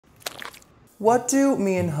What do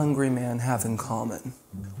me and Hungry Man have in common?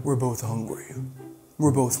 We're both hungry.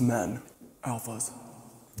 We're both men, alphas.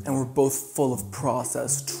 And we're both full of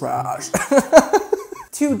processed trash.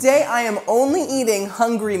 Today I am only eating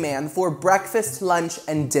Hungry Man for breakfast, lunch,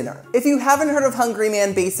 and dinner. If you haven't heard of Hungry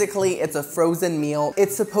Man, basically it's a frozen meal.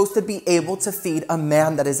 It's supposed to be able to feed a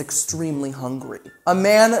man that is extremely hungry. A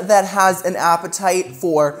man that has an appetite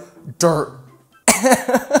for dirt.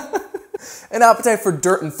 An appetite for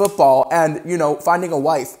dirt and football and, you know, finding a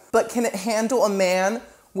wife. But can it handle a man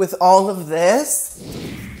with all of this?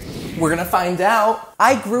 We're gonna find out.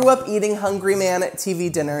 I grew up eating Hungry Man at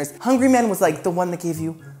TV dinners. Hungry Man was like the one that gave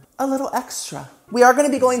you a little extra. We are gonna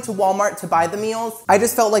be going to Walmart to buy the meals. I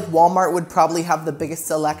just felt like Walmart would probably have the biggest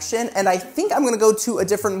selection, and I think I'm gonna go to a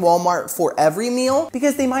different Walmart for every meal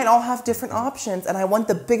because they might all have different options, and I want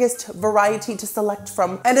the biggest variety to select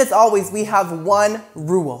from. And as always, we have one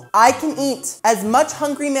rule. I can eat as much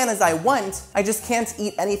Hungry Man as I want, I just can't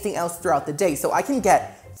eat anything else throughout the day. So I can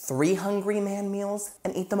get 3 Hungry Man meals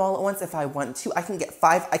and eat them all at once if I want to. I can get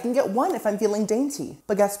 5, I can get 1 if I'm feeling dainty.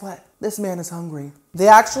 But guess what? This man is hungry. They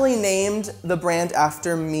actually named the brand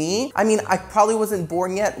after me. I mean, I probably wasn't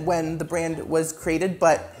born yet when the brand was created,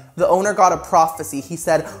 but the owner got a prophecy. He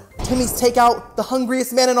said, Timmy's Takeout, the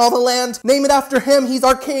hungriest man in all the land. Name it after him, he's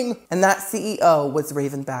our king. And that CEO was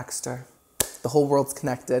Raven Baxter. The whole world's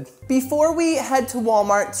connected. Before we head to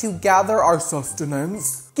Walmart to gather our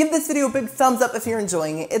sustenance, give this video a big thumbs up if you're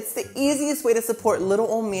enjoying it. It's the easiest way to support little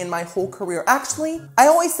old me and my whole career. Actually, I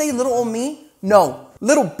always say little old me. No,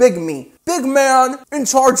 little big me. Big man in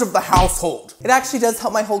charge of the household. It actually does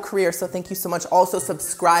help my whole career, so thank you so much. Also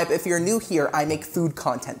subscribe if you're new here. I make food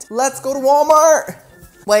content. Let's go to Walmart.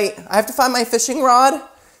 Wait, I have to find my fishing rod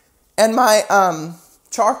and my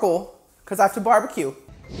charcoal because I have to barbecue.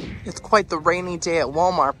 It's quite the rainy day at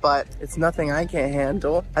Walmart, but it's nothing I can't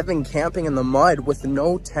handle. I've been camping in the mud with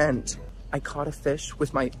no tent. I caught a fish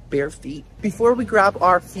with my bare feet. Before we grab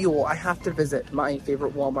our fuel, I have to visit my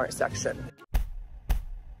favorite Walmart section.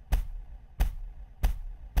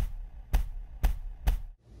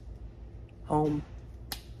 Home.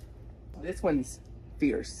 This one's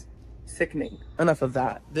fierce. Sickening. Enough of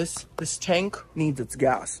that. This tank needs its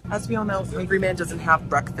gas. As we all know, Hungry Man doesn't have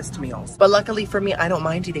breakfast meals. But luckily for me, I don't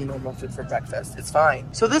mind eating normal food for breakfast. It's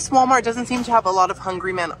fine. So this Walmart doesn't seem to have a lot of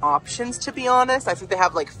Hungry Man options, to be honest. I think they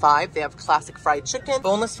have like 5. They have classic fried chicken,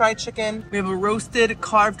 boneless fried chicken. We have a roasted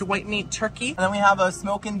carved white meat turkey. And then we have a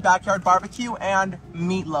smoking backyard barbecue and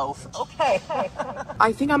meatloaf. Okay.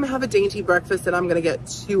 I think I'm gonna have a dainty breakfast and I'm gonna get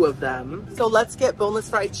 2 of them. So let's get boneless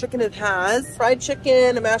fried chicken. It has fried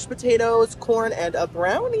chicken, mashed potatoes, corn, and a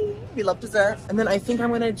brownie. We love dessert. And then I think I'm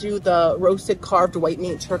gonna do the roasted carved white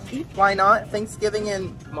meat turkey. Why not? Thanksgiving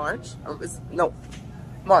in March?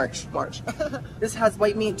 March. This has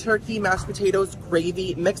white meat turkey, mashed potatoes,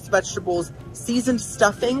 gravy, mixed vegetables, seasoned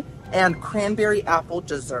stuffing, and cranberry apple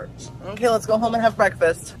dessert. Okay, let's go home and have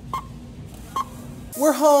breakfast.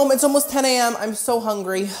 We're home. It's almost 10 a.m. I'm so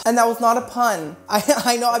hungry. And that was not a pun.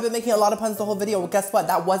 I know I've been making a lot of puns the whole video. Well, guess what?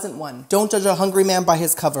 That wasn't one. Don't judge a hungry man by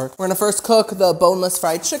his cover. We're gonna first cook the boneless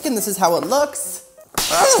fried chicken. This is how it looks.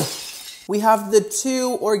 We have the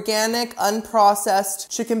 2 organic, unprocessed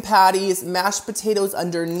chicken patties, mashed potatoes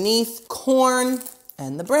underneath, corn,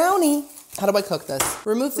 and the brownie. How do I cook this?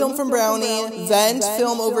 Remove film from brownie, vent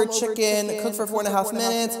film over chicken, cook for 4.5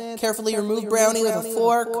 minutes, carefully remove brownie with a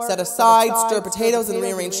fork, set aside, stir potatoes and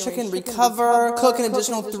rearrange chicken, recover, cook an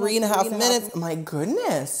additional 3.5 minutes. My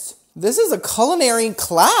goodness, this is a culinary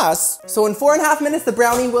class. So in 4.5 minutes, the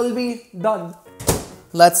brownie will be done.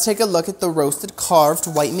 Let's take a look at the roasted carved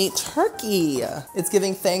white meat turkey. It's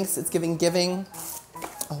giving thanks, it's giving.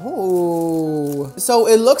 Oh, so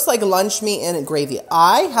it looks like lunch meat and gravy.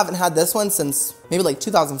 I haven't had this one since maybe like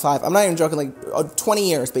 2005. I'm not even joking, like 20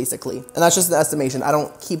 years basically. And that's just an estimation. I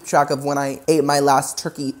don't keep track of when I ate my last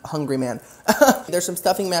turkey Hungry Man. There's some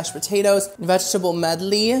stuffing, mashed potatoes, vegetable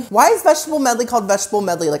medley. Why is vegetable medley called vegetable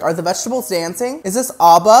medley? Like, are the vegetables dancing? Is this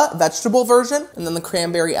ABBA vegetable version? And then the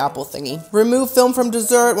cranberry apple thingy. Remove film from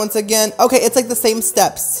dessert once again. Okay, it's like the same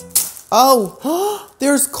steps. Oh,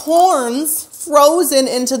 there's corns frozen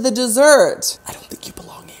into the dessert. I don't think you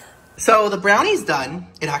belong here. So the brownie's done.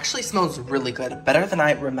 It actually smells really good, better than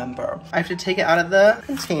I remember. I have to take it out of the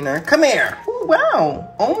container. Come here. Ooh,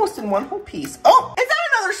 wow, almost in one whole piece. Oh, is that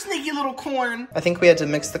another sneaky little corn? I think we had to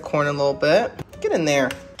mix the corn a little bit. Get in there.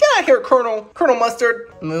 Get out of here, Colonel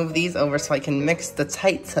Mustard. Move these over so I can mix the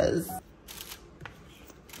tightas.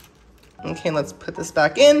 Okay, let's put this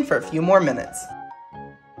back in for a few more minutes.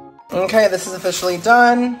 Okay, this is officially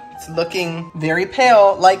done. It's looking very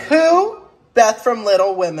pale. Like who? Beth from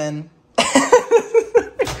Little Women.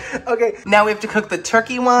 Okay, now we have to cook the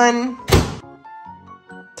turkey one.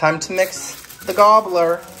 Time to mix the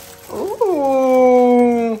gobbler.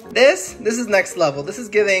 Ooh. This is next level. This is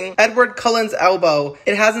giving Edward Cullen's elbow.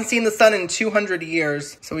 It hasn't seen the sun in 200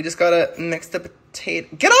 years. So we just gotta mix the potato.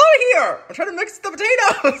 Get out of here! I'm trying to mix the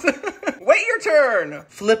potatoes. Wait your turn.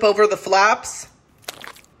 Flip over the flaps.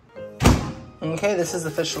 Okay, this is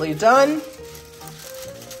officially done.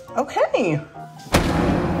 Okay.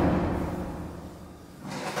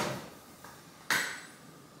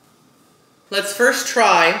 Let's first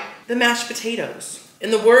try the mashed potatoes.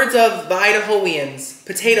 In the words of the Idahoans,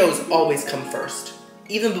 potatoes always come first,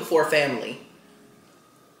 even before family.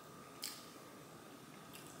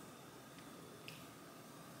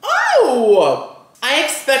 Oh! I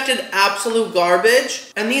expected absolute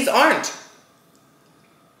garbage, and these aren't.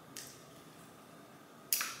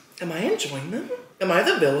 Am I enjoying them? Am I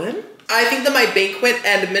the villain? I think that my banquet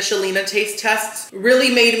and Michelina taste tests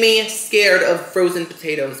really made me scared of frozen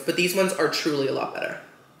potatoes, but these ones are truly a lot better.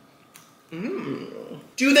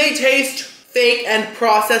 Do they taste fake and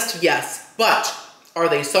processed? Yes. But are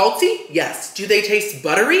they salty? Yes. Do they taste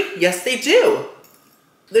buttery? Yes, they do.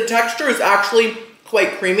 The texture is actually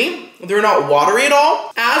quite creamy. They're not watery at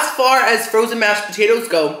all. As far as frozen mashed potatoes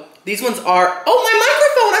go, these ones are... Oh, my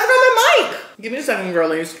microphone! I forgot my mic! Give me a second,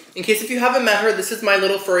 girlies. In case if you haven't met her, this is my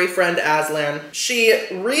little furry friend, Aslan. She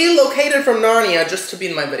relocated from Narnia just to be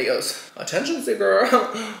in my videos. Attention seeker.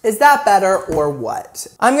 Is that better or what?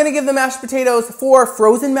 I'm gonna give the mashed potatoes, for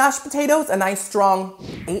frozen mashed potatoes, a nice strong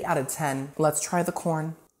 8 out of 10. Let's try the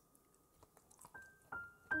corn.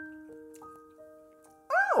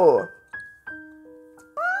 Oh.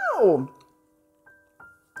 Oh.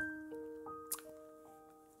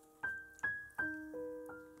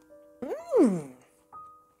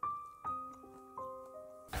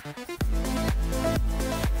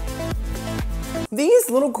 These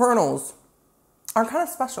little kernels are kind of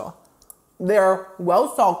special. They're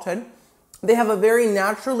well salted. They have a very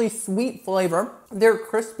naturally sweet flavor. They're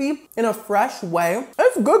crispy in a fresh way.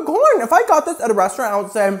 It's good corn. If I got this at a restaurant, I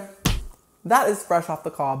would say that is fresh off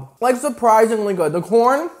the cob. Like, surprisingly good. The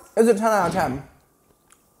corn is a 10 out of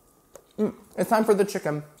 10. It's time for the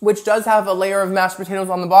chicken, which does have a layer of mashed potatoes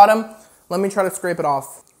on the bottom. Let me try to scrape it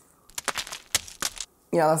off.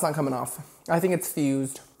 Yeah, that's not coming off. I think it's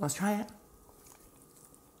fused. Let's try it.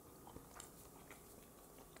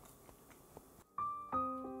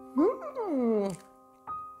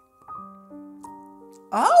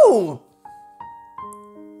 Oh!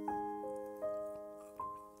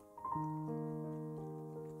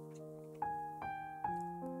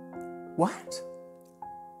 What?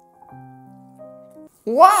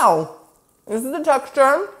 Wow! This is the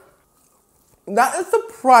texture. That is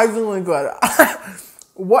surprisingly good.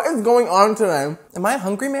 What is going on today? Am I a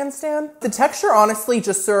Hungry Man stan? The texture honestly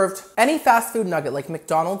just served any fast food nugget, like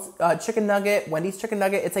McDonald's chicken nugget, Wendy's chicken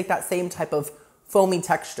nugget. It's like that same type of foamy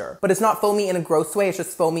texture, but it's not foamy in a gross way. It's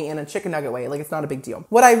just foamy in a chicken nugget way. Like, it's not a big deal.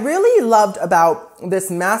 What I really loved about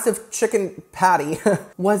this massive chicken patty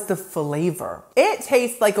was the flavor. It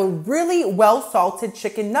tastes like a really well salted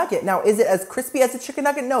chicken nugget. Now, is it as crispy as a chicken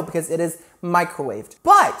nugget? No, because it is microwaved,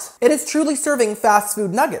 but it is truly serving fast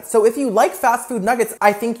food nuggets. So if you like fast food nuggets,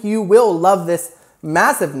 I think you will love this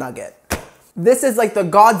massive nugget. This is like the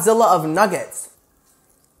Godzilla of nuggets.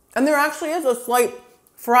 And there actually is a slight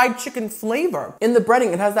fried chicken flavor in the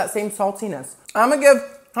breading. It has that same saltiness. I'm gonna give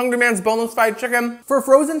Hungry Man's boneless fried chicken, for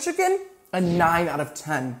frozen chicken, a 9 out of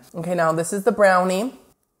 10. Okay, now this is the brownie.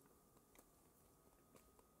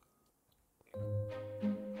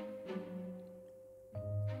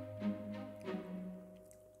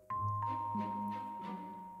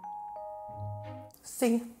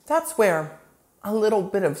 See, that's where a little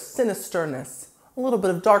bit of sinisterness, a little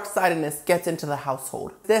bit of dark-sidedness gets into the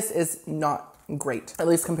household. This is not great, at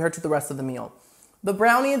least compared to the rest of the meal. The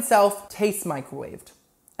brownie itself tastes microwaved,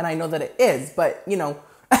 and I know that it is, but you know,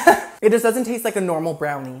 it just doesn't taste like a normal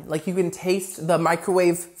brownie. Like, you can taste the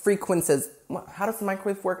microwave frequencies. How does the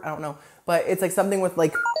microwave work? I don't know, but it's like something with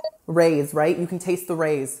like rays, right? You can taste the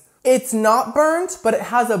rays. It's not burnt, but it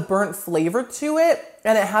has a burnt flavor to it,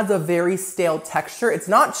 and it has a very stale texture. It's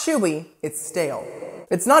not chewy, it's stale.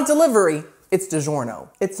 It's not delivery, it's DiGiorno.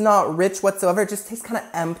 It's not rich whatsoever. It just tastes kind of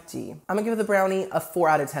empty. I'm gonna give the brownie a 4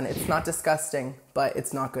 out of 10. It's not disgusting, but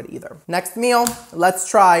it's not good either. Next meal, let's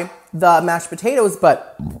try the mashed potatoes,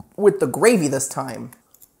 but with the gravy this time.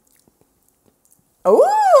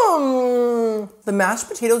 Ooh, the mashed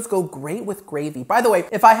potatoes go great with gravy. By the way,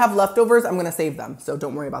 if I have leftovers, I'm gonna save them, so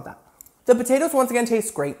don't worry about that. The potatoes, once again,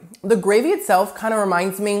 taste great. The gravy itself kind of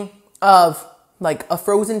reminds me of like a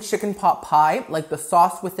frozen chicken pot pie, like the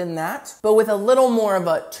sauce within that, but with a little more of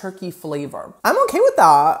a turkey flavor. I'm okay with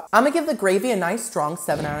that. I'm gonna give the gravy a nice strong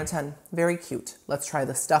 7 out of 10. Very cute. Let's try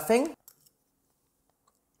the stuffing.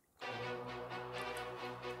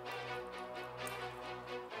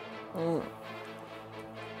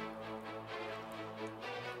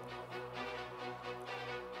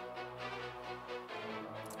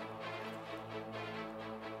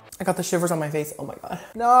 I got the shivers on my face. Oh my God.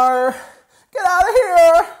 No, get out of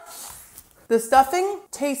here. The stuffing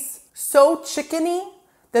tastes so chickeny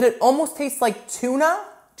that it almost tastes like tuna.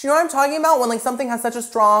 Do you know what I'm talking about? When like something has such a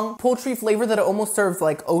strong poultry flavor that it almost serves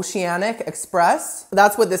like Oceanic Express.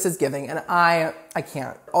 That's what this is giving, and I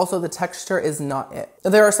can't. Also, the texture is not it.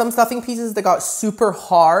 There are some stuffing pieces that got super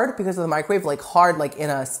hard because of the microwave, like hard like in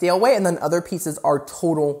a stale way, and then other pieces are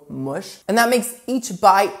total mush. And that makes each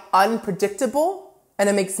bite unpredictable, and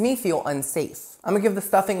it makes me feel unsafe. I'm gonna give the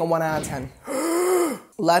stuffing a 1 out of 10.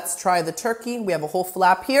 Let's try the turkey. We have a whole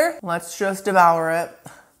flap here. Let's just devour it.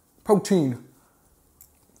 Protein.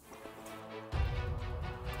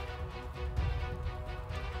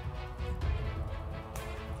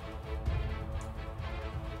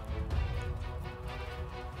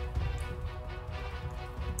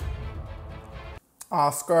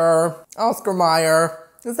 Oscar Mayer,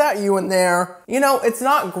 is that you in there? You know, it's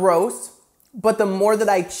not gross, but the more that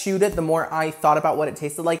I chewed it, the more I thought about what it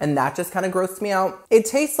tasted like, and that just kind of grossed me out. It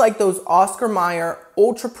tastes like those Oscar Mayer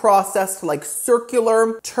ultra processed, like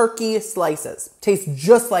circular turkey slices. Tastes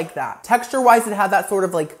just like that. Texture-wise, it had that sort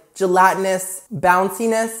of like gelatinous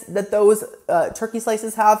bounciness that those turkey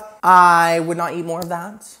slices have. I would not eat more of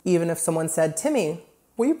that. Even if someone said, Timmy,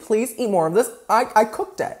 will you please eat more of this? I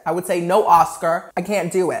cooked it. I would say, no, Oscar, I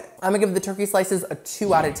can't do it. I'm gonna give the turkey slices a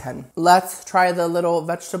 2 out of 10. Let's try the little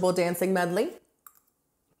vegetable dancing medley.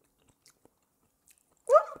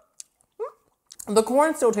 The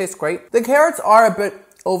corn still tastes great. The carrots are a bit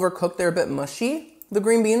overcooked. They're a bit mushy. The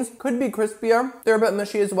green beans could be crispier. They're a bit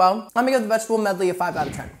mushy as well. I'm gonna give the vegetable medley a 5 out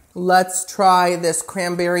of 10. Let's try this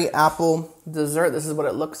cranberry apple dessert. This is what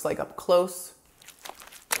it looks like up close.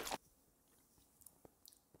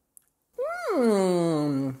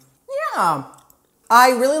 Yeah.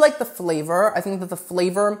 I really like the flavor. I think that the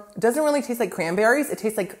flavor doesn't really taste like cranberries. It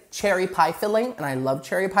tastes like cherry pie filling, and I love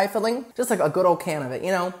cherry pie filling. Just like a good old can of it,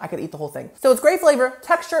 you know? I could eat the whole thing. So it's great flavor.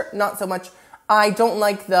 Texture, not so much. I don't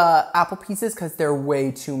like the apple pieces because they're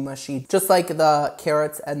way too mushy, just like the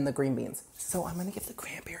carrots and the green beans. So I'm gonna give the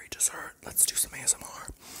cranberry dessert. Let's do some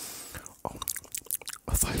ASMR. Oh,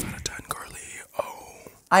 a 5 out of 10, girly. Oh.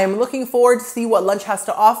 I am looking forward to see what lunch has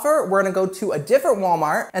to offer. We're gonna go to a different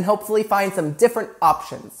Walmart and hopefully find some different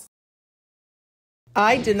options.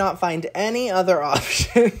 I did not find any other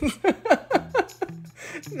options.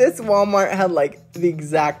 This Walmart had like the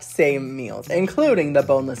exact same meals, including the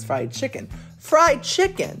boneless fried chicken. Fried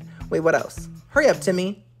chicken! Wait, what else? Hurry up,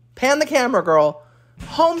 Timmy. Pan the camera, girl.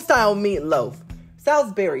 Home-style meatloaf.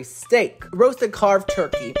 Salisbury steak. Roasted carved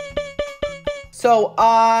turkey. So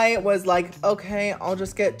I was like, okay, I'll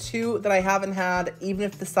just get 2 that I haven't had, even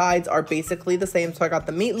if the sides are basically the same. So I got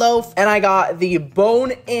the meatloaf and I got the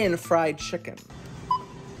bone-in fried chicken.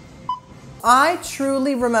 I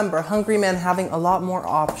truly remember Hungry Man having a lot more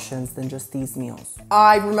options than just these meals.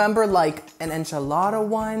 I remember like an enchilada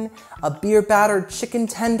one, a beer battered chicken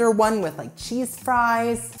tender one with like cheese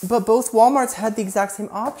fries, but both Walmarts had the exact same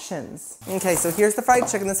options. Okay, so here's the fried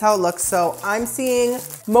chicken. This is how it looks. So I'm seeing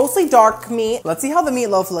mostly dark meat. Let's see how the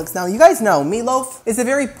meatloaf looks. Now, you guys know meatloaf is a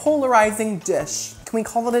very polarizing dish. Can we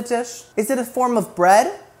call it a dish? Is it a form of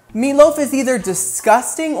bread? Meatloaf is either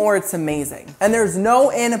disgusting or it's amazing. And there's no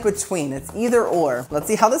in between. It's either or. Let's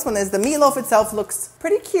see how this one is. The meatloaf itself looks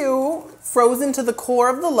pretty cute, frozen to the core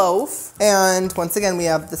of the loaf. And once again, we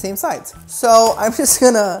have the same sides. So I'm just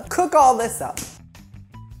gonna cook all this up.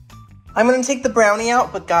 I'm gonna take the brownie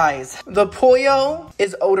out, but guys, the pollo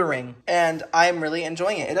is odoring and I'm really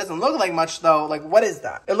enjoying it. It doesn't look like much though. Like, what is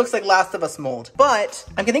that? It looks like Last of Us mold, but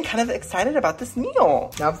I'm getting kind of excited about this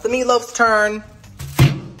meal. Now it's the meatloaf's turn.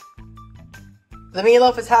 The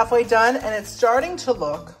meatloaf is halfway done and it's starting to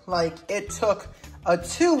look like it took a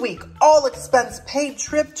 2-week all-expense paid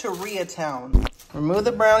trip to Koreatown. Remove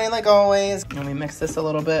the brownie like always. Let me mix this a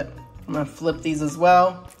little bit. I'm gonna flip these as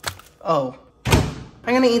well. Oh,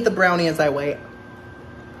 I'm gonna eat the brownie as I wait.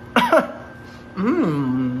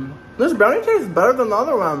 This brownie tastes better than the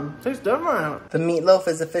other one. It tastes different. The meatloaf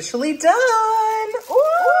is officially done. Ooh.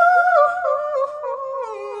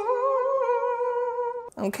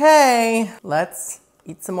 Okay, let's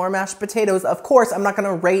eat some more mashed potatoes. Of course, I'm not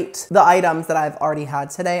gonna rate the items that I've already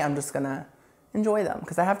had today. I'm just gonna enjoy them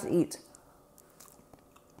because I have to eat.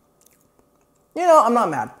 you know, I'm not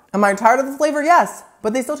mad. Am I tired of the flavor? Yes,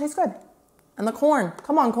 but they still taste good. And the corn,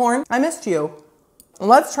 come on corn, I missed you.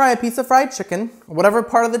 Let's try a piece of fried chicken, whatever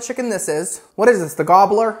part of the chicken this is. What is this, the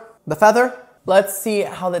gobbler, the feather? Let's see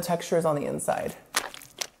how the texture is on the inside.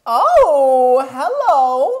 Oh,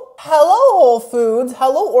 hello. Hello, Whole Foods.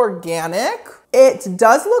 Hello, organic. It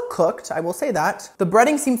does look cooked, I will say that. The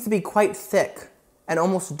breading seems to be quite thick and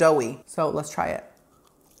almost doughy. So let's try it.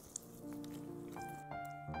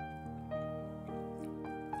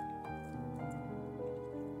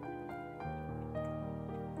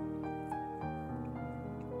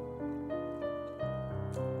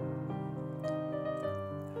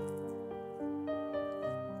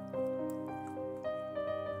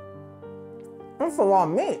 That's a lot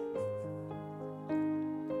of meat.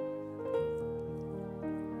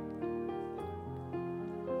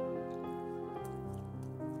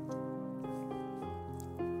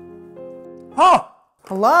 Huh?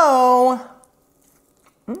 Hello?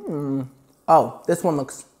 Oh, this one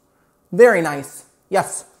looks very nice.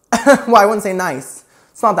 Yes. Well, I wouldn't say nice.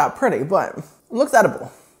 It's not that pretty, but it looks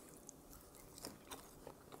edible.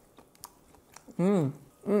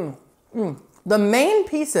 The main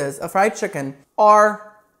pieces of fried chicken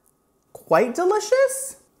are quite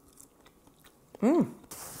delicious.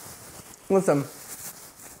 Listen,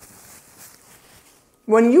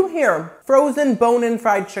 when you hear frozen bone-in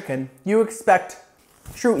fried chicken, you expect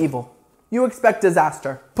true evil. You expect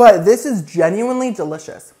disaster. But this is genuinely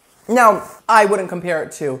delicious. Now, I wouldn't compare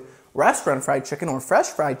it to restaurant fried chicken or fresh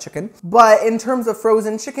fried chicken, but in terms of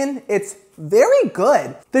frozen chicken, it's very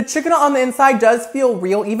good. The chicken on the inside does feel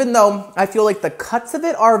real, even though I feel like the cuts of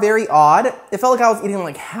it are very odd. It felt like I was eating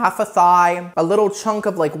like half a thigh, a little chunk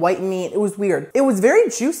of like white meat. It was weird. It was very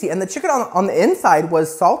juicy, and the chicken on the inside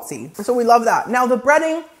was salty. So we love that. Now the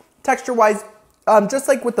breading, texture-wise, just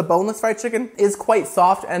like with the boneless fried chicken, is quite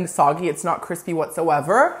soft and soggy. It's not crispy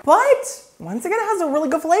whatsoever, but once again, it has a really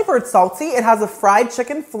good flavor. It's salty, it has a fried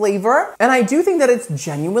chicken flavor, and I do think that it's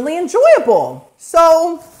genuinely enjoyable.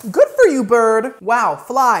 So, good for you, bird. Wow,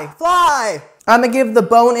 fly, fly. I'm gonna give the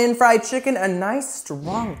bone-in fried chicken a nice,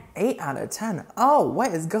 strong 8 out of 10. Oh,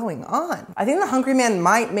 what is going on? I think the Hungry Man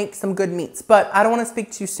might make some good meats, but I don't wanna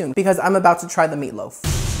speak too soon because I'm about to try the meatloaf.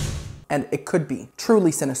 And it could be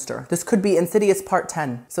truly sinister. This could be Insidious Part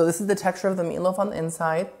 10. So this is the texture of the meatloaf on the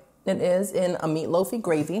inside. It is in a meatloafy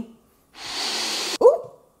gravy.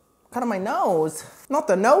 Ooh, cut on my nose. Not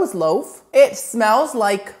the nose loaf. It smells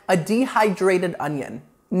like a dehydrated onion.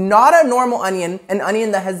 Not a normal onion, an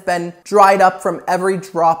onion that has been dried up from every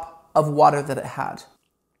drop of water that it had.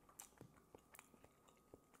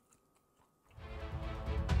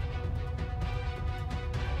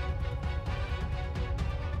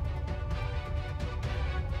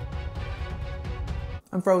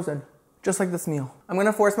 I'm frozen, just like this meal. I'm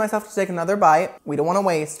gonna force myself to take another bite. We don't wanna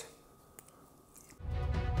waste.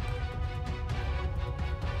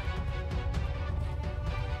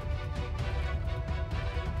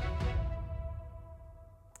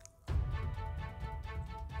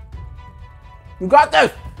 You got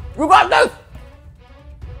this! You got this!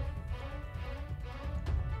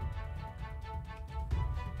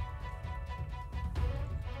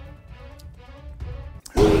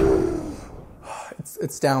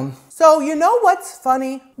 It's down. So you know what's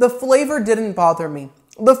funny? The flavor didn't bother me.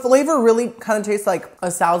 The flavor really kind of tastes like a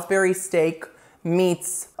Salisbury steak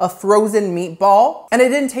meets a frozen meatball. And it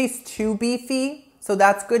didn't taste too beefy, so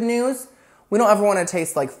that's good news. We don't ever want to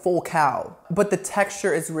taste like full cow. But the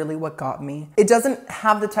texture is really what got me. It doesn't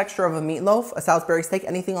have the texture of a meatloaf, a Salisbury steak,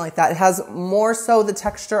 anything like that. It has more so the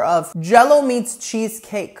texture of Jell-O meets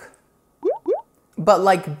cheesecake. But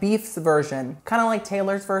like beef's version. Kind of like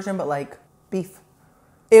Taylor's version, but like beef.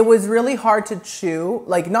 It was really hard to chew,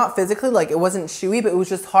 like not physically, like it wasn't chewy, but it was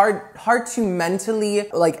just hard to mentally,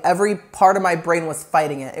 like every part of my brain was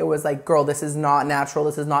fighting it. It was like, girl, this is not natural.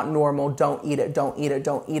 This is not normal. Don't eat it. Don't eat it.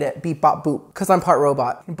 Don't eat it. Beep, bop, boop. Because I'm part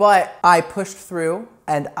robot. But I pushed through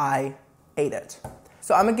and I ate it.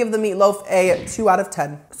 So I'm gonna give the meatloaf a 2 out of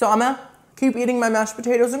 10. So I'm gonna keep eating my mashed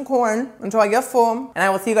potatoes and corn until I get full. And I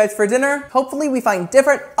will see you guys for dinner. Hopefully we find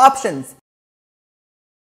different options.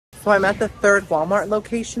 So I'm at the 3rd Walmart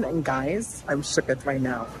location, and guys, I'm shooketh right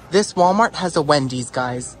now. This Walmart has a Wendy's,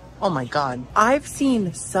 guys. Oh my God. I've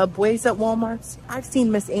seen Subways at Walmarts. I've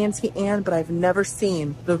seen Miss Auntie Anne, but I've never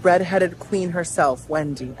seen the redheaded queen herself,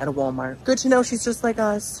 Wendy, at a Walmart. Good to know she's just like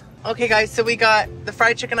us. Okay guys, so we got the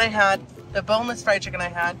fried chicken I had, the boneless fried chicken I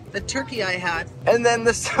had, the turkey I had, and then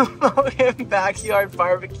the Samoan backyard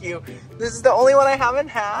barbecue. This is the only one I haven't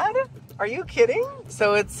had. Are you kidding?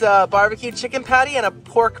 So it's a barbecue chicken patty and a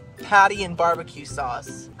pork patty and barbecue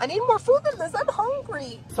sauce. I need more food than this. I'm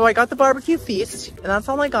hungry. So I got the barbecue feast, and that's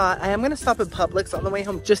all I got. I am gonna stop at Publix on the way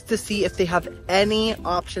home just to see if they have any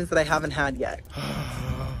options that I haven't had yet.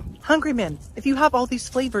 Hungry man, if you have all these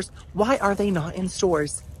flavors, why are they not in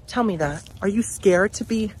stores? Tell me that. Are you scared to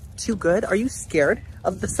be too good? Are you scared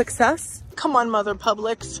of the success? Come on, Mother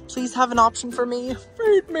Publix. Please have an option for me.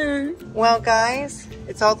 Feed me. Well, guys,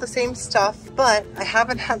 it's all the same stuff, but I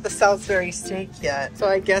haven't had the Salisbury steak yet. So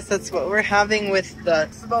I guess that's what we're having with the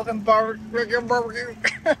smoking barbecue.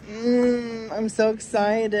 I'm so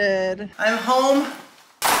excited. I'm home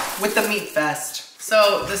with the meat fest.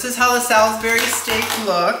 So this is how the Salisbury steak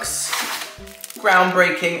looks.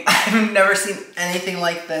 Groundbreaking. I've never seen anything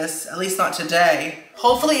like this, at least not today.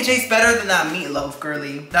 Hopefully it tastes better than that meatloaf,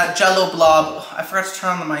 girly. That jello blob. I forgot to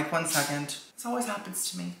turn on the mic 1 second. This always happens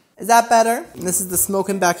to me. Is that better? This is the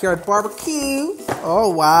smoking backyard barbecue.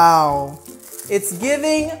 Oh, wow. It's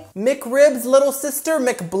giving McRib's little sister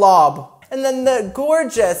McBlob. And then the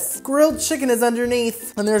gorgeous grilled chicken is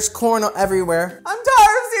underneath. And there's corn everywhere. I'm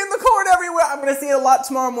tired of seeing the corn everywhere. I'm gonna see it a lot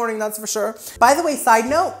tomorrow morning, that's for sure. By the way, side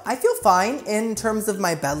note, I feel fine in terms of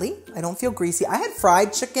my belly. I don't feel greasy. I had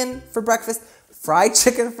fried chicken for breakfast, fried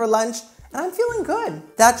chicken for lunch, and I'm feeling good.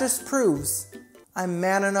 That just proves I'm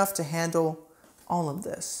man enough to handle all of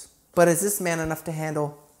this. But is this man enough to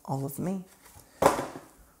handle all of me?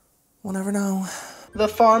 We'll never know. The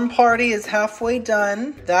farm party is halfway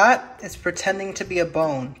done. That is pretending to be a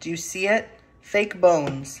bone. Do you see it? Fake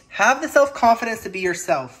bones. Have the self-confidence to be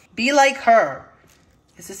yourself. Be like her.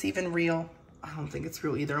 Is this even real? I don't think it's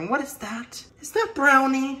real either. And what is that? Is that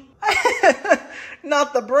brownie?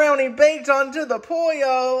 Not the brownie baked onto the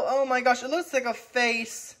pollo. Oh my gosh, it looks like a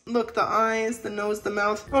face. Look, the eyes, the nose, the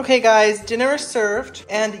mouth. Okay guys, dinner is served.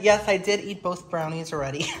 And yes, I did eat both brownies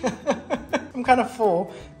already. I'm kind of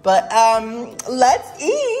full. But let's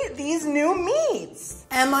eat these new meats.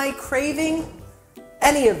 Am I craving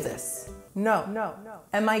any of this? No.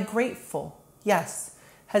 Am I grateful? Yes.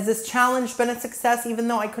 Has this challenge been a success even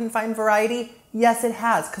though I couldn't find variety? Yes, it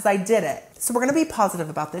has, because I did it. So we're gonna be positive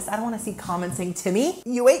about this. I don't wanna see comments saying, Timmy,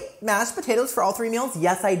 you ate mashed potatoes for all 3 meals?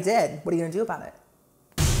 Yes, I did. What are you gonna do about it?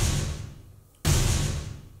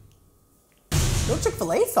 No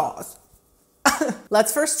Chick-fil-A sauce.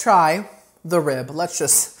 Let's first try the rib. Let's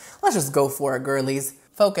just go for it, girlies.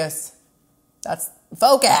 Focus.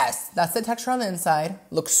 Focus. That's the texture on the inside.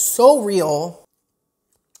 Looks so real.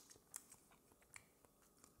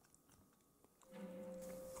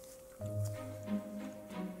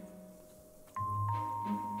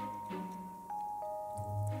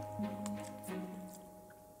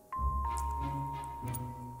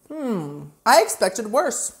 I expected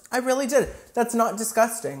worse. I really did. That's not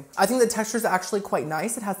disgusting. I think the texture is actually quite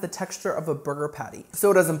nice. It has the texture of a burger patty.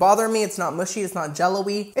 So it doesn't bother me. It's not mushy. It's not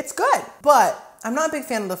jello-y. It's good. But I'm not a big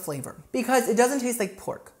fan of the flavor because it doesn't taste like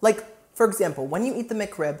pork. Like, for example, when you eat the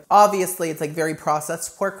McRib, obviously it's like very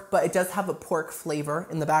processed pork, but it does have a pork flavor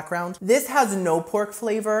in the background. This has no pork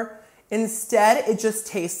flavor. Instead, it just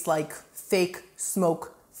tastes like fake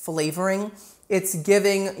smoke flavoring. It's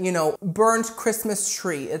giving, you know, burnt Christmas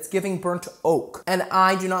tree. It's giving burnt oak. And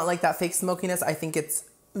I do not like that fake smokiness. I think it's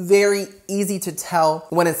very easy to tell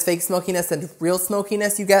when it's fake smokiness and real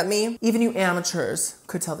smokiness, you get me? Even you amateurs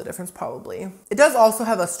could tell the difference probably. It does also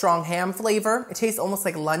have a strong ham flavor. It tastes almost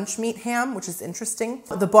like lunch meat ham, which is interesting.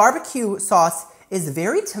 The barbecue sauce is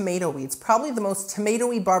very tomatoey. It's probably the most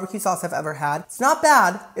tomatoey barbecue sauce I've ever had. It's not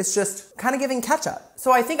bad. It's just kind of giving ketchup.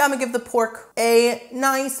 So I think I'm gonna give the pork a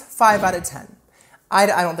nice 5 out of 10. I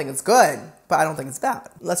don't think it's good, but I don't think it's bad.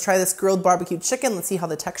 Let's try this grilled barbecue chicken. Let's see how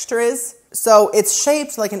the texture is. So it's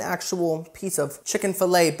shaped like an actual piece of chicken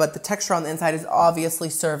fillet, but the texture on the inside is obviously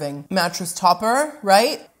serving mattress topper,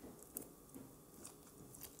 right?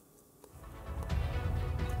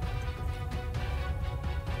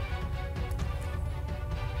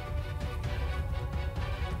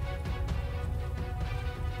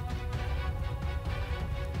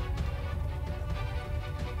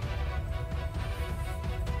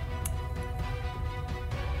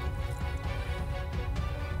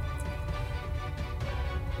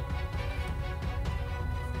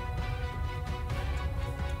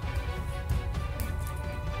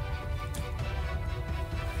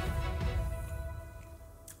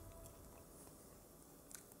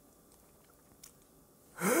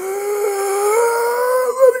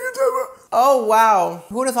 Oh, wow.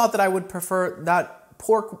 Who would have thought that I would prefer that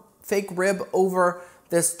pork fake rib over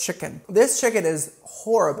this chicken? This chicken is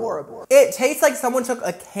horrible. It tastes like someone took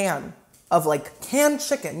a can of like canned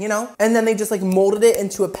chicken, you know? And then they just like molded it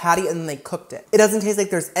into a patty and then they cooked it. It doesn't taste like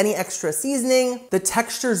there's any extra seasoning. The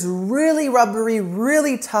texture's really rubbery,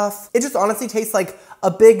 really tough. It just honestly tastes like a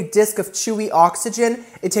big disc of chewy oxygen.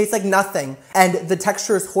 It tastes like nothing. And the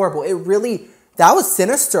texture is horrible. That was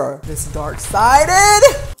sinister. This dark-sided.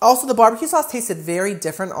 Also, the barbecue sauce tasted very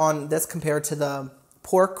different on this compared to the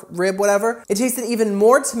pork rib, whatever. It tasted even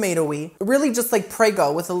more tomatoey. Really just like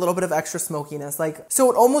Prego with a little bit of extra smokiness. So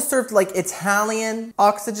it almost served like Italian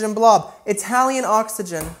oxygen blob. Italian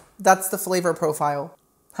oxygen. That's the flavor profile.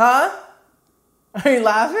 Huh? Are you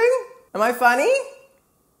laughing? Am I funny?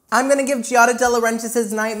 I'm gonna give Giada De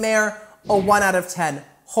Laurentiis' Nightmare a 1 out of 10.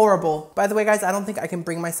 Horrible. By the way, guys, I don't think I can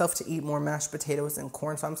bring myself to eat more mashed potatoes and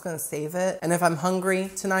corn, so I'm just gonna save it. And if I'm hungry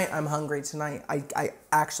tonight, I'm hungry tonight. I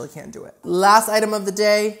actually can't do it. Last item of the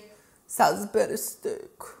day, Salisbury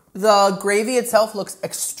steak. The gravy itself looks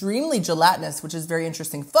extremely gelatinous, which is very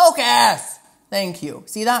interesting. Focus! Thank you.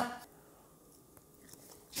 See that?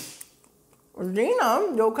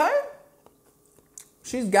 Regina, you okay?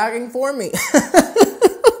 She's gagging for me.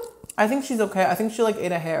 I think she's okay. I think she like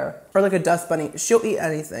ate a hair or like a dust bunny. She'll eat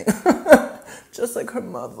anything. Just like her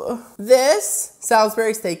mother. This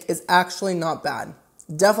Salisbury steak is actually not bad.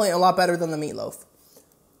 Definitely a lot better than the meatloaf.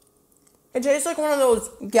 It tastes like one of those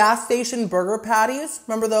gas station burger patties.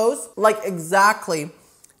 Remember those? Like exactly.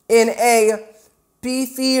 In a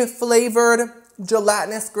beefy flavored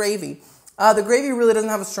gelatinous gravy. The gravy really doesn't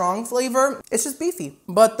have a strong flavor. It's just beefy.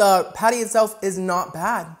 But the patty itself is not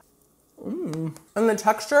bad. And the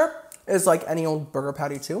texture is like any old burger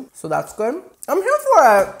patty too. So that's good. I'm here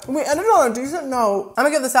for it. We ended on a decent note. I'm gonna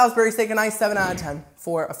give the Salisbury steak a nice 7 out of 10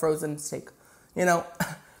 for a frozen steak. You know?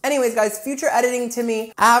 Anyways, guys, future editing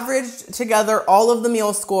Timmy averaged together all of the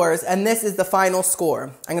meal scores, and this is the final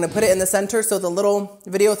score. I'm gonna put it in the center so the little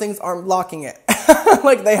video things aren't blocking it.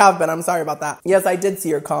 Like they have been. I'm sorry about that. Yes, I did see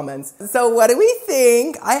your comments. So what do we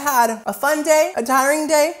think? I had a fun day, a tiring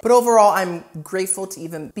day, but overall, I'm grateful to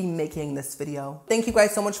even be making this video. Thank you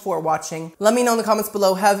guys so much for watching. Let me know in the comments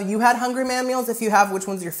below, have you had Hungry Man meals? If you have, which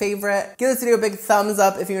one's your favorite? Give this video a big thumbs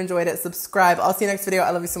up if you enjoyed it. Subscribe. I'll see you next video. I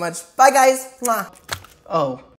love you so much. Bye, guys. Mwah. Oh.